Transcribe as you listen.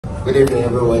Good evening,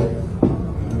 everyone.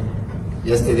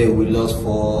 Yesterday we lost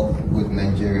 4 with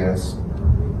Nigerians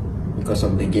because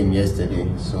of the game yesterday.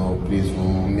 So please,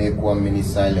 we'll make 1 minute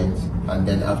silence, and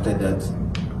then after that,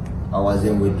 I was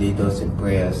in with leaders in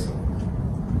prayers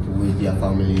to wish their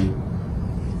family,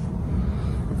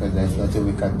 because there's nothing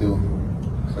we can do.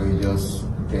 So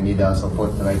they need our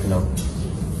support right now.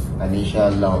 And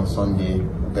inshallah on Sunday,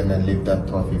 we're gonna lift that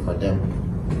trophy for them,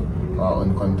 for our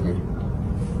own country.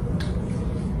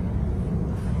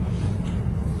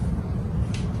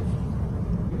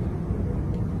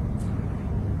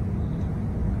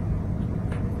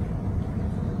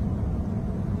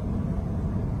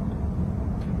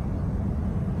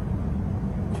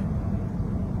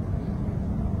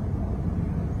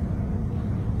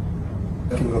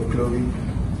 King of glory,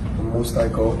 the Most High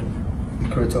God, the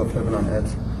creator of heaven and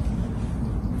earth.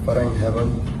 Father in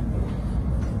heaven,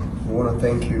 we want to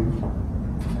thank you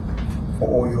for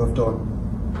all you have done.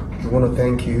 We want to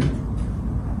thank you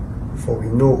for we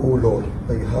know, oh Lord,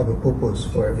 that you have a purpose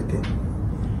for everything.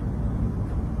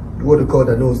 You are the God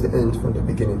that knows the end from the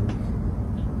beginning.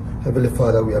 Heavenly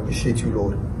Father, we appreciate you,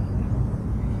 Lord.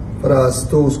 Father, as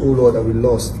those, oh Lord, that we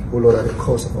lost, oh Lord, at the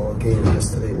cost of our game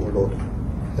yesterday, oh Lord.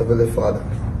 Heavenly Father,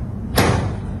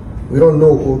 we don't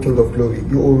know, O King of Glory,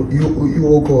 you,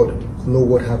 O God, know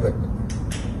what happened.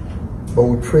 But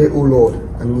we pray, O Lord,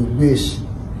 and we wish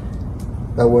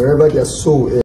that wherever their soul is,